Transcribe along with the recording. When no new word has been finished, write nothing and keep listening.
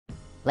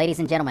Ladies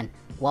and gentlemen,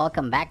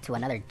 welcome back to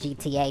another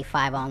GTA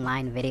 5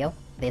 online video.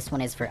 This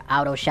one is for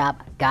Auto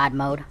Shop God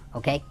mode,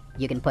 okay?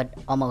 You can put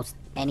almost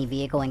any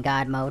vehicle in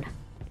God mode.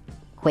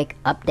 Quick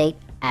update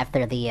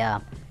after the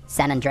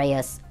San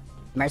Andreas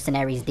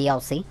Mercenaries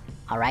DLC,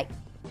 alright?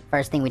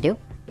 First thing we do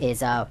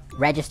is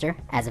register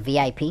as a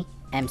VIP,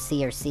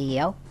 MC or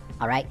CEO,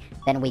 alright?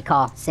 Then we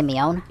call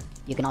Simeon,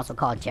 you can also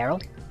call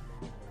Gerald.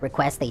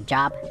 Request a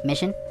job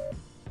mission.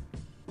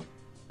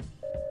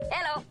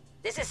 Hello,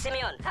 this is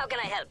Simeon. How can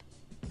I help?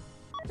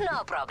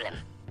 No problem.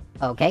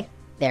 Okay,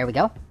 there we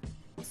go.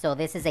 So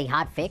this is a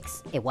hot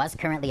fix. It was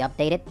currently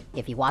updated.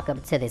 If you walk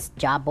up to this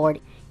job board,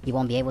 you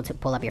won't be able to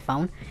pull up your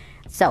phone.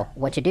 So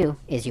what you do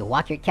is you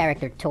walk your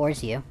character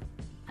towards you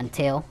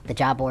until the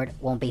job board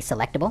won't be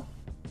selectable.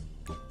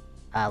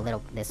 A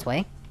little this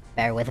way.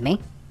 Bear with me.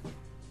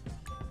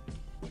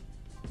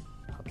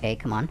 Okay,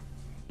 come on.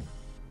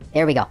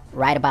 There we go.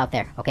 Right about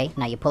there. Okay,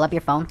 now you pull up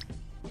your phone.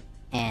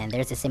 And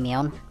there's the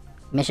Simeon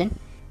mission.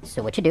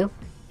 So what you do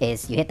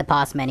is you hit the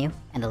pause menu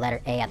and the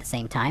letter A at the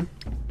same time.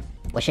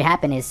 What should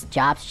happen is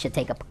jobs should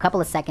take a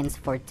couple of seconds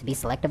for it to be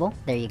selectable.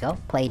 There you go.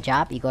 Play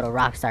job. You go to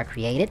Rockstar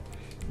Created.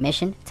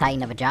 Mission,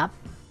 Titan of a job.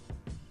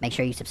 Make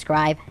sure you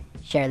subscribe.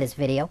 Share this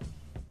video.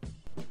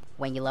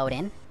 When you load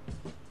in,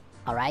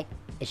 alright,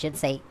 it should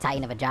say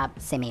Titan of a job,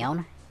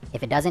 Simeon.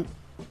 If it doesn't,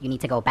 you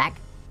need to go back.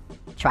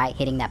 Try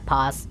hitting that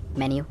pause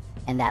menu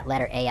and that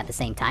letter A at the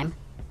same time.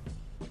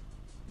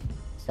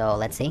 So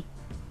let's see.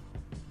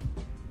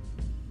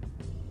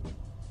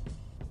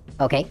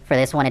 Okay, for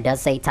this one it does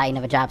say Titan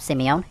of a job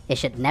Simeon. It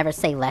should never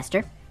say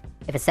Lester.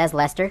 If it says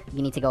Lester,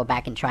 you need to go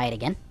back and try it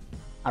again.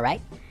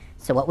 Alright?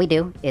 So what we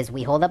do is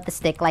we hold up the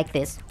stick like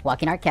this,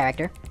 walk in our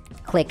character,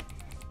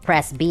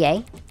 press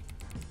BA,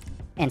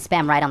 and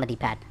spam right on the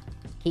D-pad.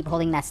 Keep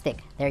holding that stick.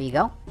 There you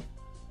go.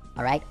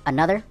 Alright,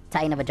 another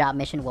Titan of a job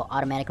mission will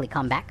automatically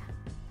come back.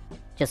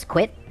 Just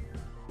quit.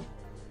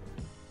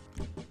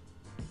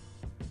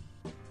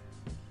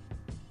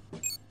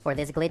 For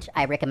this glitch,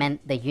 I recommend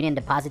the Union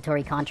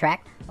Depository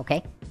contract,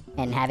 okay?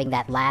 And having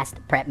that last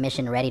prep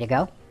mission ready to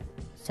go.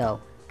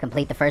 So,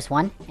 complete the first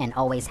one, and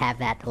always have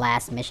that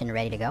last mission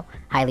ready to go.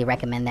 Highly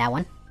recommend that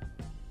one.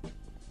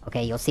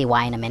 Okay, you'll see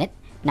why in a minute.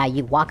 Now,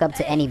 you walk up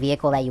to any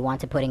vehicle that you want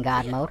to put in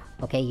God mode,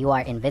 okay? You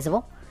are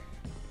invisible.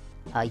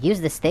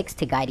 Use the sticks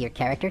to guide your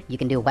character. You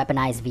can do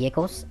weaponized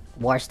vehicles,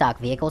 war stock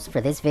vehicles.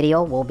 For this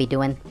video, we'll be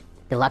doing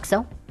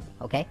Deluxo,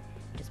 okay?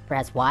 Just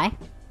press Y.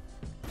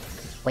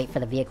 Wait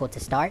for the vehicle to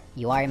start.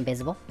 You are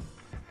invisible.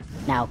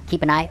 Now,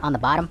 keep an eye on the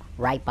bottom,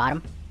 right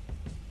bottom.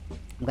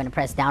 I'm going to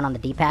press down on the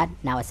D-pad.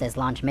 Now it says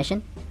launch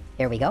mission.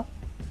 Here we go.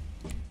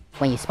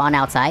 When you spawn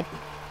outside,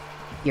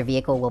 your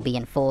vehicle will be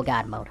in full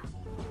God mode.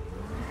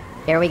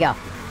 Here we go.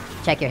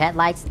 Check your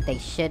headlights. They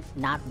should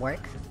not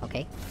work.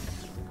 Okay.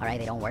 Alright,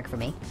 they don't work for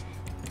me.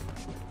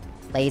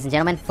 Ladies and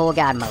gentlemen, full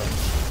God mode.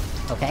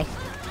 Okay.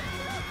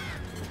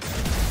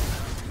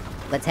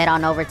 Let's head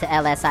on over to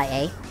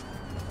LSIA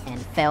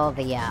and fail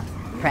the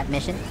prep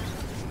mission,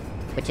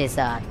 which is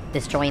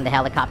destroying the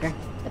helicopter,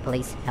 the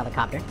police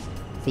helicopter.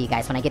 See you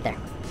guys when I get there.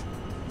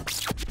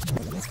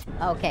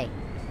 Okay,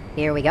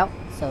 here we go.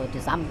 So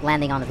I'm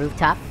landing on the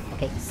rooftop.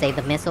 Okay, save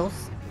the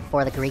missiles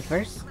for the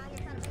griefers.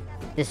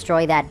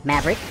 Destroy that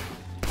Maverick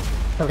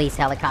police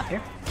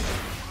helicopter.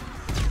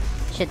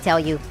 Should tell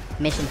you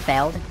mission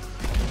failed,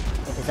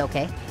 which is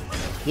okay.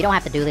 You don't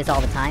have to do this all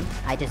the time.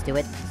 I just do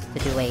it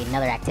to do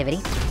another activity.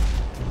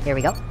 Here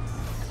we go.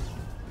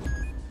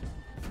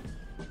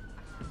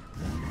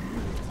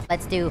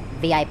 Let's do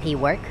VIP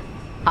work.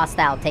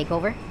 Hostile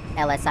takeover.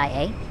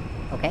 LSIA.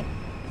 Okay.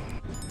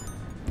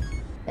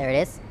 There it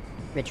is.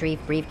 Retrieve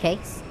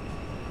briefcase.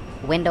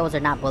 Windows are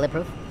not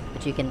bulletproof,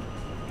 but you can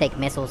take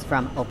missiles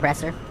from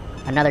Oppressor.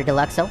 Another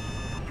Deluxo.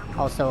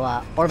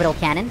 Also, orbital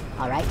cannon.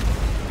 Alright.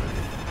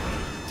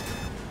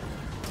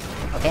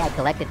 Okay, I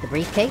collected the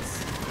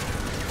briefcase.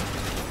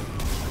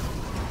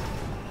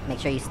 Make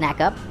sure you snack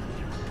up.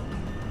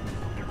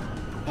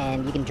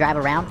 And you can drive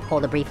around,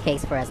 hold the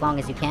briefcase for as long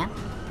as you can.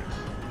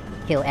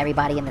 Kill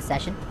everybody in the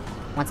session.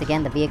 Once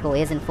again, the vehicle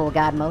is in full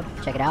God mode.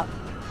 Check it out.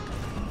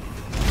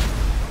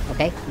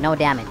 Okay, no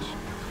damage.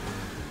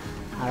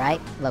 Alright,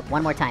 look,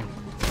 one more time.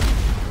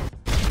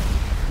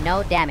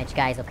 No damage,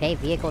 guys, okay?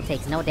 Vehicle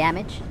takes no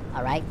damage.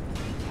 Alright,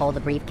 hold the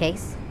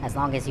briefcase as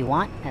long as you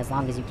want, as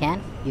long as you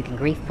can. You can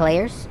grief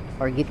players,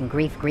 or you can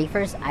grief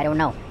griefers. I don't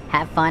know.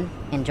 Have fun.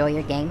 Enjoy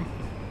your game.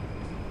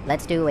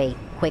 Let's do a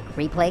quick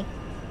replay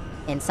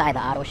inside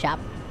the auto shop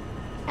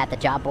at the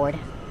job board.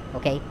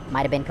 Okay,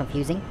 might have been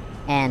confusing.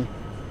 And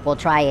we'll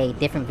try a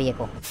different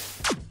vehicle.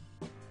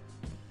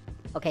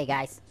 Okay,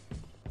 guys.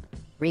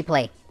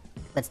 Replay.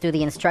 Let's do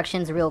the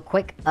instructions real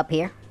quick up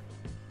here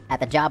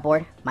at the job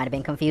board. Might have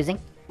been confusing.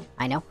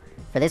 I know.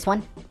 For this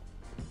one,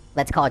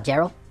 let's call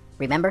Gerald.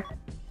 Remember,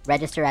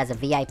 register as a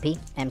VIP,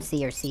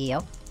 MC, or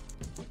CEO.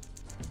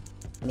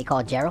 Let me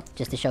call Gerald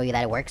just to show you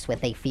that it works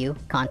with a few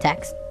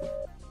contacts.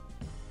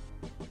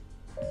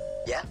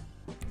 Yeah?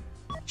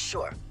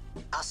 Sure.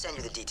 I'll send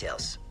you the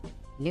details.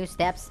 New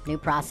steps, new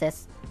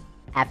process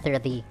after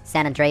the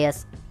San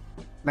Andreas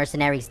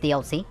Mercenaries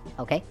DLC.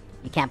 okay?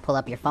 You can't pull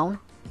up your phone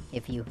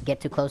if you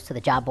get too close to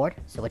the job board.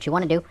 So what you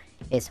want to do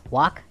is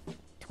walk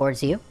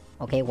towards you,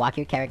 okay? Walk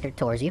your character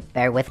towards you.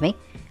 Bear with me.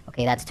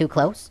 Okay, that's too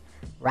close.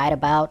 Right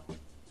about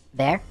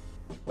there,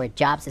 where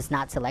jobs is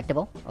not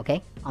selectable,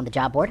 okay? On the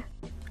job board.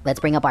 Let's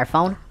bring up our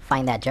phone,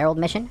 find that Gerald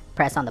mission,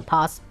 press on the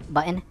pause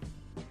button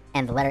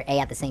and the letter A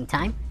at the same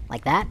time,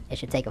 like that. It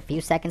should take a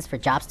few seconds for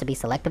jobs to be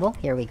selectable.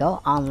 Here we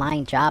go.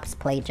 Online jobs,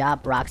 play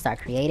job, Rockstar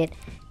created,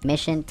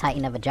 mission,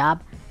 Titan of a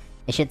job.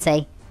 It should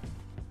say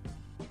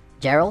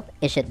Gerald.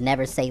 It should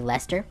never say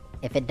Lester.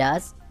 If it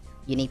does,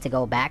 you need to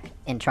go back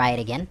and try it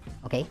again.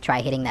 Okay,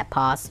 try hitting that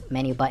pause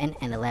menu button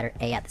and the letter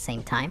A at the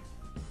same time.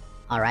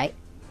 Alright.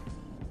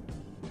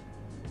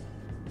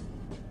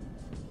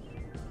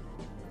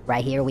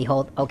 Right here we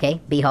hold,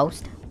 okay, be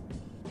host.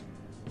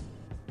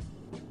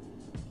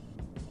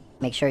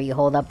 Make sure you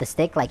hold up the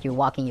stick like you're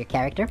walking your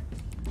character.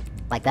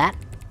 Like that.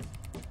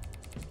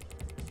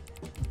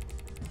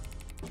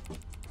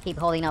 Keep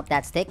holding up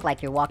that stick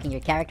like you're walking your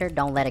character,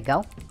 don't let it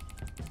go.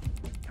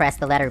 Press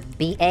the letter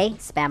BA,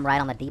 spam right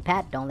on the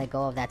D-pad, don't let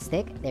go of that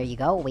stick. There you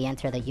go, we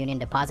enter the Union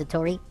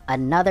Depository.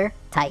 Another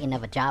Titan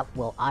of a job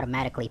will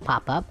automatically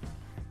pop up.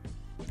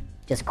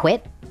 Just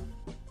quit,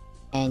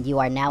 and you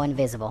are now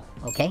invisible,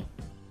 okay?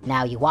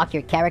 Now you walk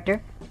your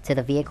character to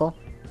the vehicle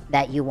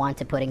that you want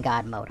to put in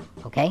God mode,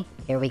 okay?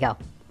 Here we go.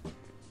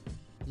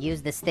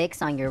 Use the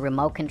sticks on your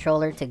remote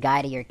controller to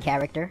guide your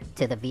character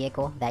to the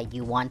vehicle that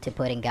you want to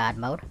put in God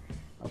mode.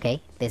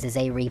 Okay, this is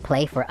a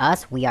replay for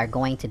us. We are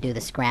going to do the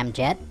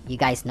scramjet. You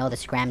guys know the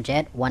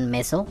scramjet, one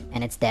missile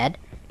and it's dead.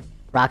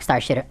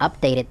 Rockstar should have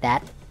updated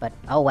that, but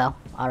oh well.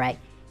 Alright,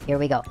 here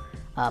we go.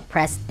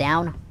 Press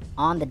down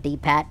on the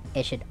D-pad.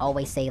 It should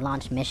always say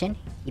launch mission.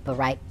 Keep a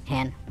right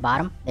hand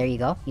bottom. There you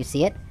go, you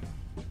see it.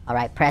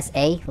 Alright, press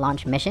A,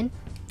 launch mission.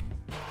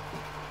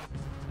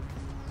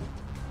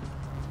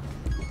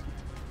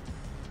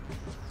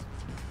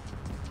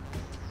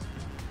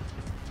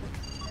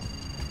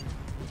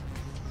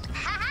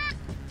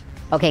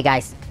 Okay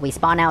guys, we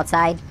spawn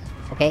outside.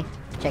 Okay,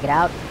 check it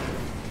out.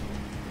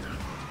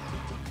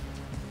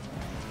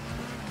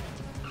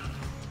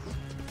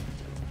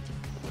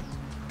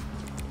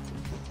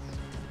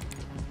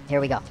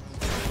 Here we go.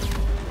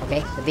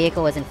 Okay, the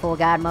vehicle is in full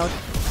God mode.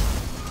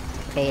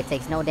 Okay, it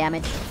takes no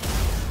damage.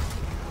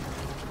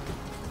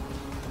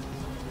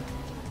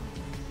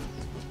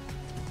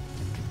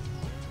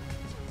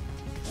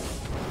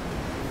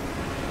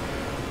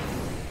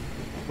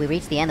 We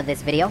reached the end of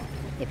this video.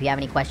 If you have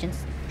any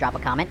questions, drop a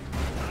comment.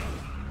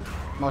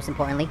 Most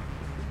importantly,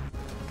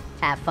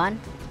 have fun,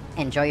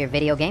 enjoy your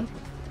video game.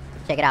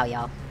 Check it out,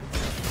 y'all.